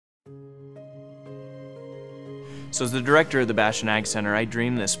So as the director of the Bastion Ag Center, I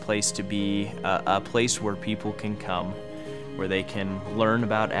dream this place to be a place where people can come, where they can learn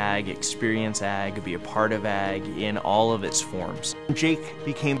about ag, experience ag, be a part of ag in all of its forms. Jake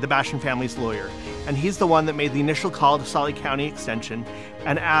became the Bastion family's lawyer, and he's the one that made the initial call to Salt Lake County Extension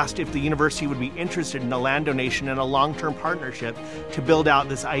and asked if the university would be interested in a land donation and a long-term partnership to build out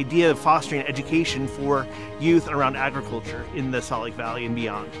this idea of fostering education for youth around agriculture in the Salt Lake Valley and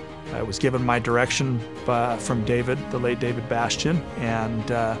beyond. I was given my direction from David, the late David Bastion, and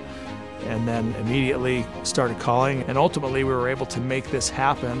then immediately started calling, and ultimately we were able to make this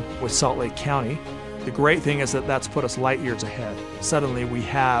happen with Salt Lake County. The great thing is that that's put us light years ahead. Suddenly we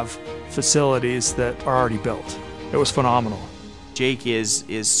have facilities that are already built. It was phenomenal. Jake is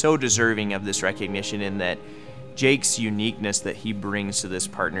so deserving of this recognition in that Jake's uniqueness that he brings to this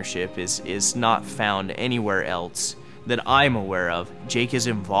partnership is not found anywhere else that I'm aware of. Jake is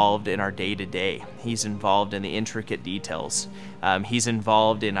involved in our day-to-day. He's involved in the intricate details. He's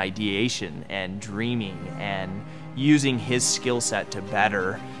involved in ideation and dreaming and using his skill set to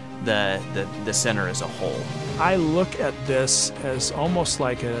better the center as a whole. I look at this as almost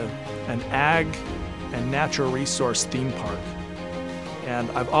like an ag and natural resource theme park. And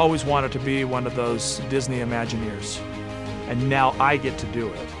I've always wanted to be one of those Disney Imagineers. And now I get to do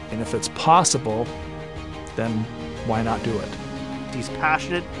it. And if it's possible, then why not do it? He's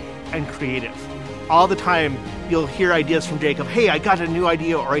passionate and creative. All the time you'll hear ideas from Jacob, hey, I got a new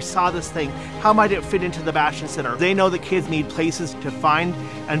idea, or I saw this thing, how might it fit into the Bastion Center? They know that kids need places to find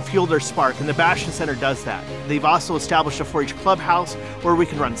and fuel their spark, and the Bastion Center does that. They've also established a 4-H clubhouse where we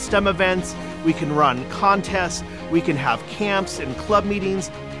can run STEM events, we can run contests, we can have camps and club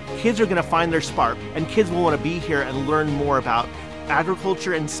meetings. Kids are gonna find their spark, and kids will wanna be here and learn more about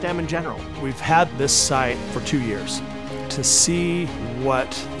agriculture and STEM in general. We've had this site for 2 years. To see what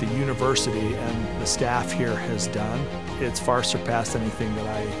the university and the staff here has done, it's far surpassed anything that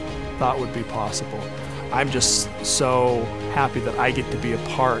I thought would be possible. I'm just so happy that I get to be a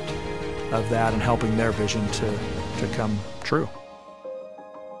part of that and helping their vision to come true.